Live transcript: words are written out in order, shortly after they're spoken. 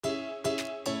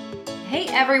Hey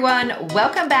everyone,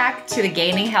 welcome back to the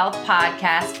Gaining Health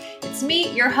Podcast. It's me,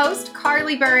 your host,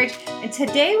 Carly Burridge, and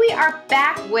today we are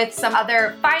back with some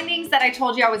other findings that I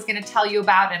told you I was going to tell you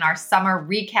about in our summer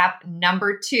recap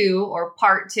number 2 or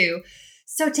part 2.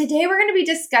 So today we're going to be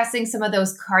discussing some of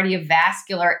those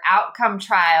cardiovascular outcome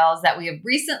trials that we have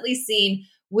recently seen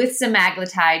with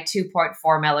semaglutide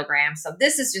 2.4 milligrams. So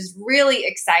this is just really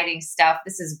exciting stuff.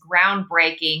 This is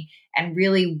groundbreaking and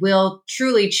really will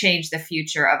truly change the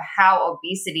future of how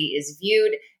obesity is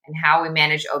viewed and how we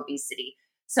manage obesity.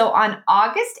 So on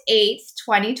August 8th,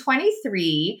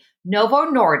 2023,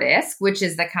 Novo Nordisk, which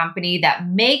is the company that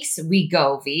makes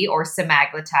Wegovy or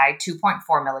semaglutide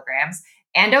 2.4 milligrams,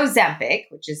 and Ozempic,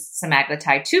 which is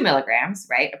semaglutide 2 milligrams,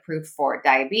 right, approved for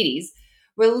diabetes,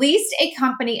 released a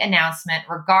company announcement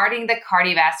regarding the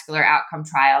cardiovascular outcome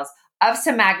trials of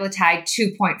semaglutide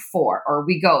 2.4 or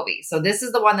Wegovy. So this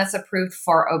is the one that's approved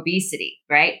for obesity,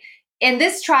 right? And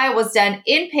this trial was done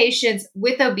in patients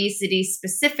with obesity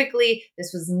specifically.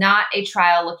 This was not a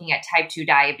trial looking at type 2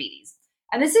 diabetes.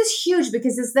 And this is huge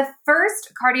because it's the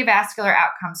first cardiovascular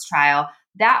outcomes trial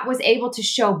that was able to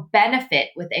show benefit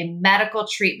with a medical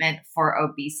treatment for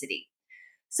obesity.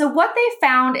 So what they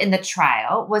found in the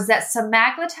trial was that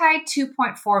semaglutide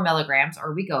 2.4 milligrams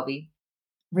or Wegovy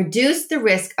reduced the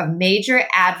risk of major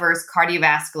adverse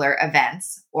cardiovascular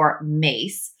events or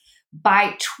MACE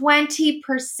by 20%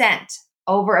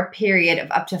 over a period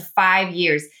of up to 5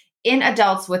 years in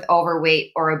adults with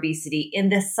overweight or obesity in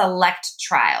the SELECT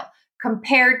trial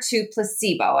compared to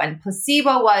placebo. And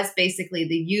placebo was basically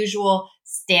the usual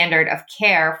standard of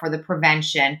care for the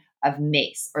prevention of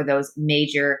MACE or those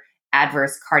major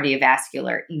adverse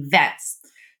cardiovascular events.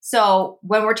 So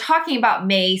when we're talking about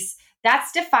MACE,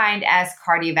 that's defined as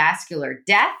cardiovascular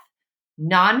death,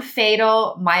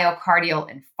 non-fatal myocardial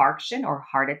infarction or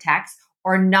heart attacks,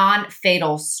 or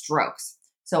non-fatal strokes.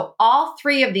 So all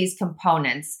three of these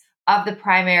components of the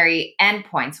primary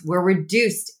endpoints were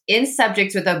reduced in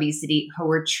subjects with obesity who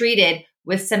were treated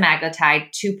with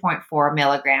semaglutide 2.4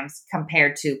 milligrams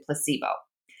compared to placebo.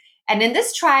 And in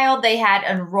this trial, they had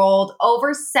enrolled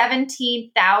over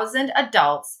 17,000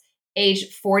 adults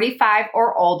aged 45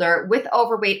 or older with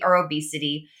overweight or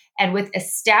obesity and with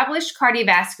established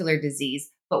cardiovascular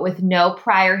disease, but with no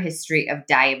prior history of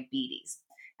diabetes.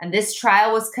 And this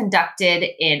trial was conducted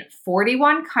in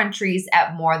 41 countries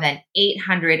at more than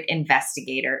 800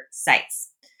 investigator sites.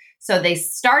 So they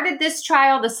started this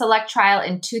trial, the SELECT trial,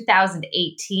 in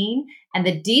 2018, and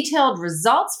the detailed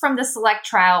results from the SELECT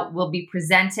trial will be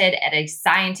presented at a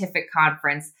scientific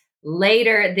conference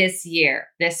later this year,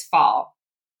 this fall.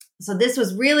 So this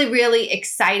was really, really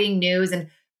exciting news. And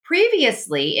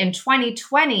previously in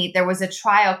 2020, there was a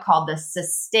trial called the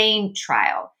SUSTAIN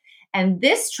trial. And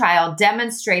this trial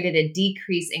demonstrated a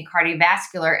decrease in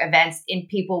cardiovascular events in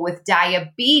people with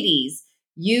diabetes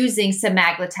using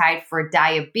semaglutide for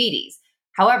diabetes.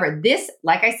 However, this,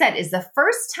 like I said, is the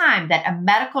first time that a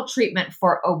medical treatment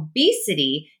for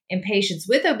obesity in patients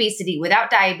with obesity without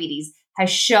diabetes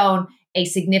has shown a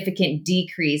significant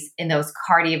decrease in those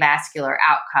cardiovascular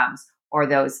outcomes or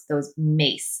those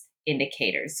MACE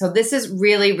indicators. So this is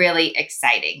really, really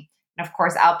exciting. And of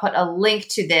course, I'll put a link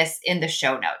to this in the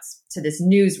show notes, to this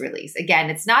news release. Again,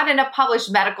 it's not in a published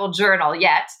medical journal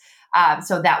yet,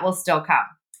 so that will still come.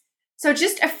 So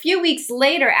just a few weeks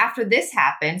later after this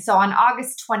happened, so on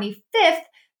August 25th,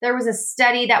 there was a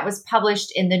study that was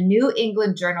published in the New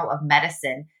England Journal of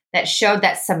Medicine that showed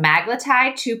that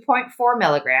semaglutide 2.4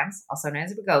 milligrams, also known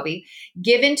as Wegovy,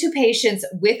 given to patients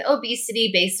with obesity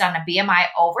based on a BMI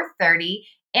over 30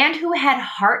 and who had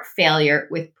heart failure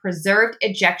with preserved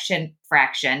ejection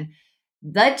fraction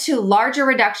led to larger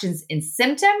reductions in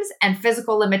symptoms and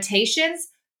physical limitations,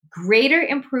 greater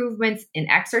improvements in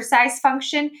exercise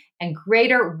function, and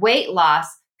greater weight loss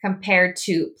compared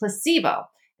to placebo.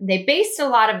 They based a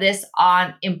lot of this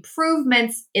on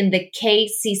improvements in the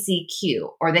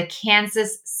KCCQ, or the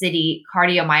Kansas City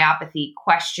Cardiomyopathy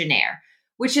Questionnaire,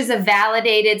 which is a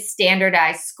validated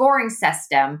standardized scoring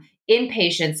system in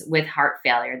patients with heart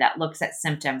failure that looks at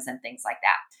symptoms and things like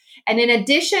that. And in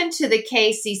addition to the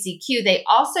KCCQ, they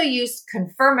also used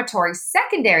confirmatory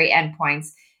secondary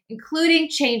endpoints, including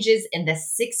changes in the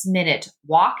 6-minute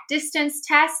walk distance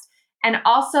test, and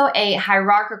also a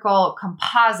hierarchical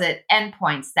composite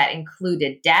endpoints that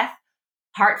included death,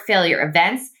 heart failure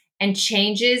events, and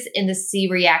changes in the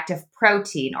C-reactive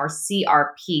protein or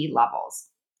CRP levels.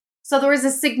 So there was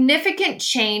a significant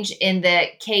change in the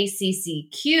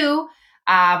KCCQ,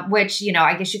 which,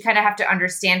 I guess you kind of have to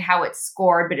understand how it's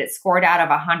scored, but it's scored out of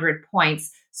 100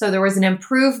 points. So there was an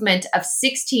improvement of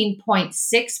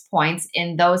 16.6 points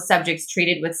in those subjects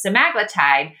treated with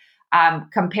semaglutide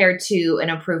compared to an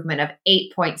improvement of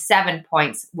 8.7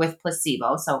 points with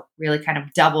placebo. So really kind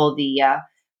of double the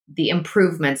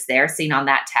improvements there seen on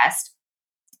that test.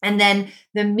 And then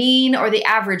the mean or the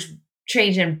average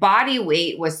change in body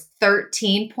weight was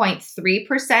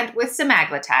 13.3% with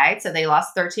semaglutide. So they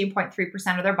lost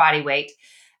 13.3% of their body weight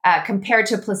compared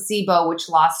to placebo, which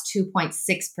lost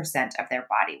 2.6% of their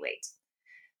body weight.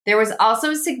 There was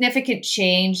also a significant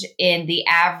change in the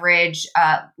average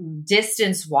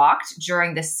distance walked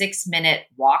during the 6-minute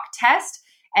walk test,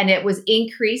 and it was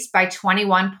increased by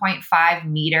 21.5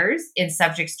 meters in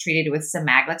subjects treated with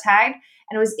semaglutide,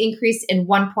 and it was increased in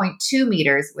 1.2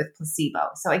 meters with placebo.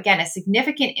 So again, a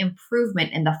significant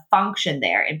improvement in the function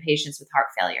there in patients with heart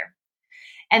failure.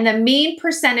 And the mean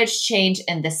percentage change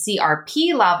in the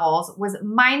CRP levels was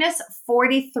minus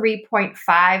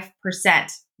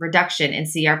 43.5% reduction in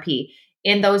CRP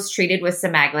in those treated with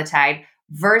semaglutide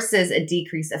versus a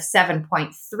decrease of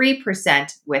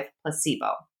 7.3% with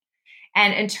placebo.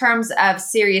 And in terms of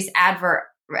serious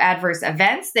adverse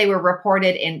events, they were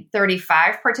reported in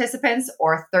 35 participants,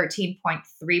 or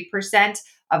 13.3%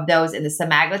 of those in the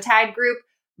semaglutide group,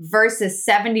 versus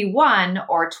 71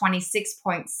 or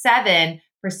 26.7%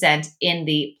 in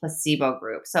the placebo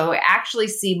group. So we actually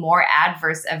see more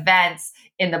adverse events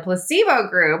in the placebo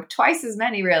group, twice as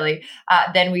many really,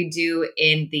 than we do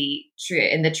in the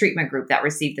treatment group that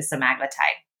received the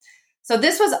semaglutide. So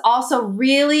this was also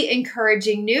really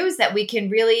encouraging news that we can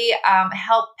really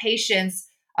help patients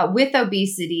with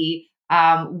obesity,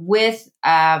 with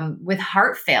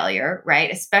heart failure,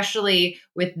 right? Especially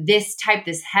with this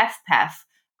HFpEF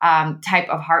type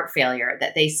of heart failure,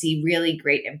 that they see really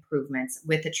great improvements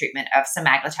with the treatment of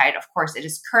semaglutide. Of course, it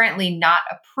is currently not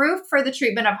approved for the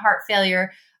treatment of heart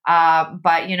failure, but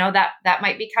that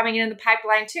might be coming in the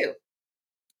pipeline too.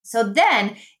 So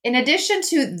then, in addition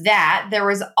to that, there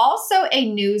was also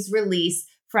a news release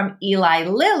from Eli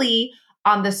Lilly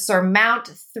on the SURMOUNT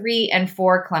 3 and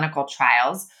 4 clinical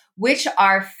trials, which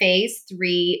are phase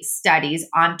 3 studies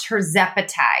on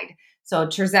tirzepatide. So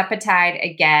tirzepatide,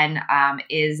 again,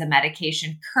 is a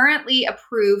medication currently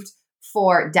approved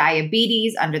for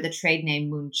diabetes under the trade name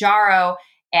Mounjaro,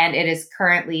 and it is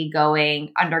currently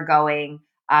undergoing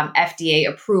FDA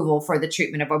approval for the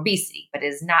treatment of obesity, but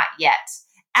is not yet,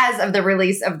 as of the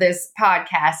release of this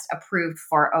podcast, approved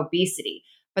for obesity.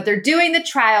 But they're doing the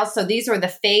trials. So these were the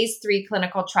phase 3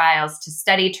 clinical trials to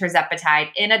study tirzepatide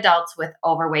in adults with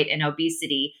overweight and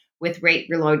obesity with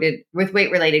weight-related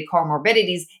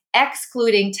comorbidities,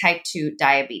 excluding type 2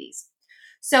 diabetes.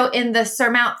 So in the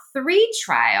SURMOUNT 3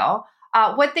 trial,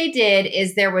 what they did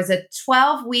is there was a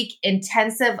 12-week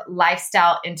intensive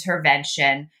lifestyle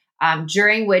intervention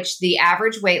during which the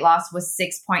average weight loss was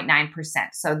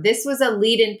 6.9%. So this was a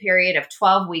lead-in period of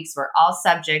 12 weeks where all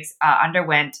subjects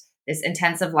underwent this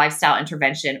intensive lifestyle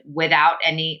intervention without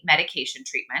any medication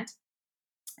treatment.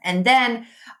 And then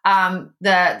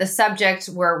the subjects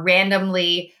were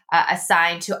randomly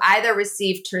assigned to either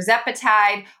receive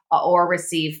tirzepatide or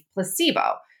receive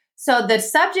placebo. So the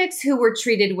subjects who were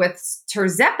treated with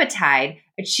tirzepatide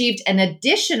achieved an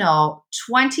additional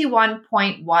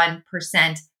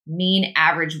 21.1% mean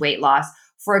average weight loss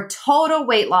for a total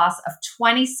weight loss of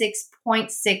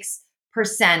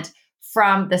 26.6%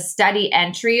 from the study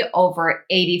entry over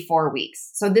 84 weeks.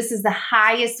 So this is the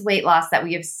highest weight loss that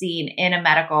we have seen in a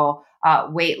medical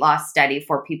weight loss study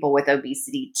for people with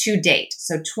obesity to date.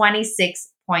 So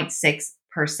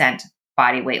 26.6%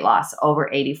 body weight loss over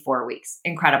 84 weeks.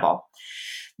 Incredible.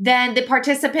 Then the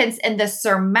participants in the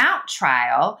SURMOUNT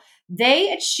trial,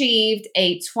 they achieved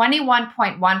a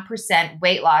 21.1%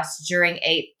 weight loss during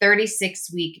a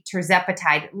 36-week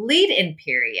tirzepatide lead-in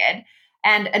period,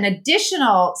 and an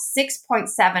additional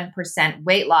 6.7%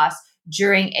 weight loss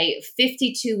during a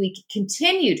 52-week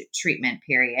continued treatment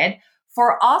period,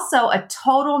 for also a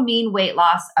total mean weight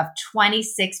loss of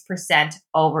 26%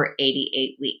 over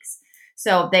 88 weeks.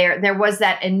 So there was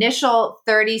that initial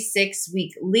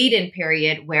 36-week lead-in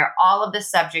period where all of the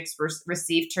subjects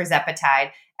received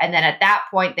tirzepatide, and then at that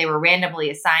point, they were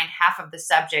randomly assigned. Half of the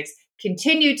subjects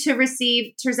continued to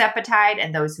receive tirzepatide,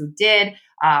 and those who did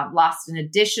lost an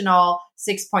additional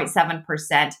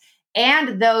 6.7%.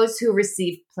 And those who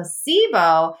received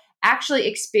placebo actually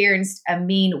experienced a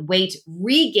mean weight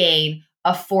regain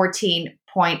of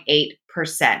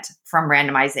 14.8% from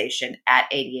randomization at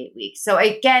 88 weeks. So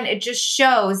again, it just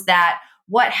shows that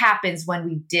what happens when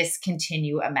we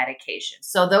discontinue a medication.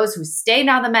 So those who stayed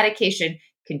on the medication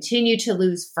continue to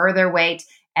lose further weight,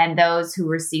 and those who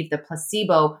received the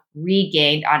placebo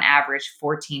regained on average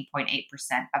 14.8%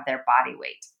 of their body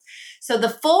weight. So the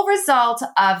full result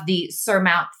of the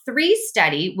SURMOUNT-3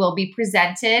 study will be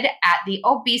presented at the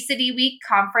Obesity Week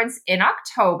conference in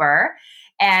October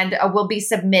and will be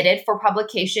submitted for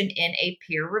publication in a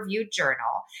peer-reviewed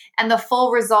journal. And the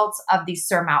full results of the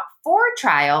SURMOUNT-4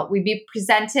 trial will be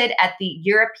presented at the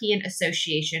European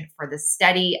Association for the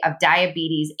Study of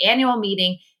Diabetes annual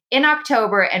meeting in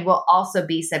October and will also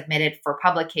be submitted for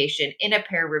publication in a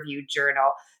peer-reviewed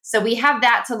journal. So we have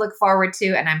that to look forward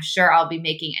to, and I'm sure I'll be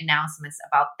making announcements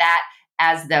about that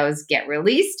as those get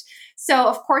released. So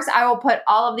of course, I will put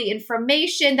all of the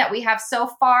information that we have so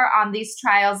far on these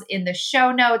trials in the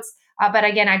show notes. But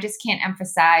again, I just can't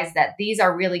emphasize that these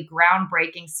are really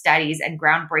groundbreaking studies and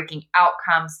groundbreaking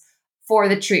outcomes for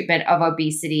the treatment of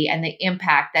obesity and the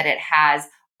impact that it has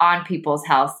on people's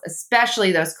health,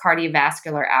 especially those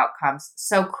cardiovascular outcomes,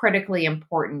 so critically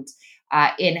important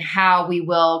in how we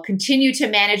will continue to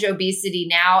manage obesity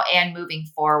now and moving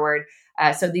forward.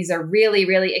 So these are really,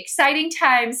 really exciting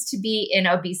times to be in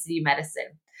obesity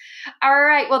medicine. All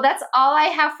right. Well, that's all I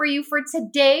have for you for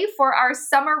today for our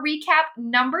summer recap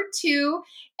number 2.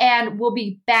 And we'll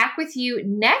be back with you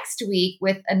next week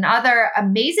with another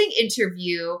amazing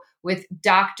interview with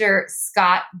Dr.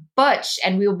 Scott Butch.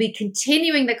 And we will be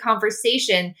continuing the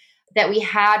conversation that we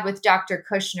had with Dr.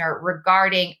 Kushner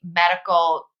regarding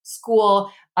medical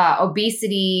school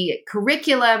obesity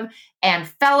curriculum and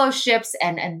fellowships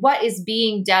and what is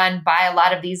being done by a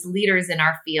lot of these leaders in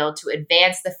our field to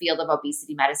advance the field of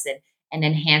obesity medicine and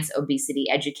enhance obesity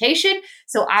education.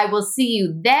 So I will see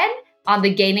you then on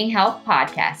the Gaining Health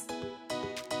podcast.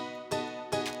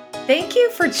 Thank you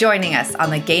for joining us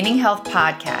on the Gaining Health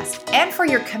podcast and for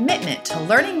your commitment to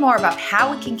learning more about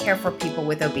how we can care for people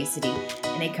with obesity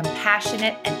in a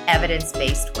compassionate and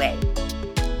evidence-based way.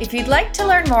 If you'd like to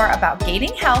learn more about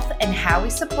Gaining Health and how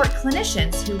we support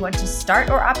clinicians who want to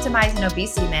start or optimize an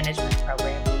obesity management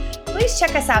program, please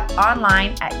check us out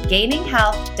online at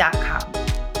gaininghealth.com.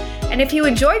 And if you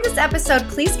enjoyed this episode,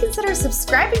 please consider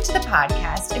subscribing to the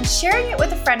podcast and sharing it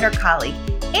with a friend or colleague,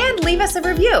 and leave us a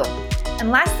review. And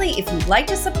lastly, if you'd like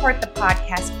to support the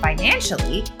podcast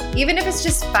financially, even if it's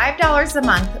just $5 a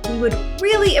month, we would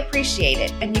really appreciate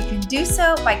it. And you can do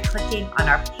so by clicking on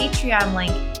our Patreon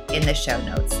link in the show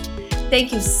notes.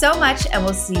 Thank you so much, and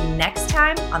we'll see you next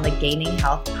time on the Gaining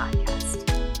Health podcast.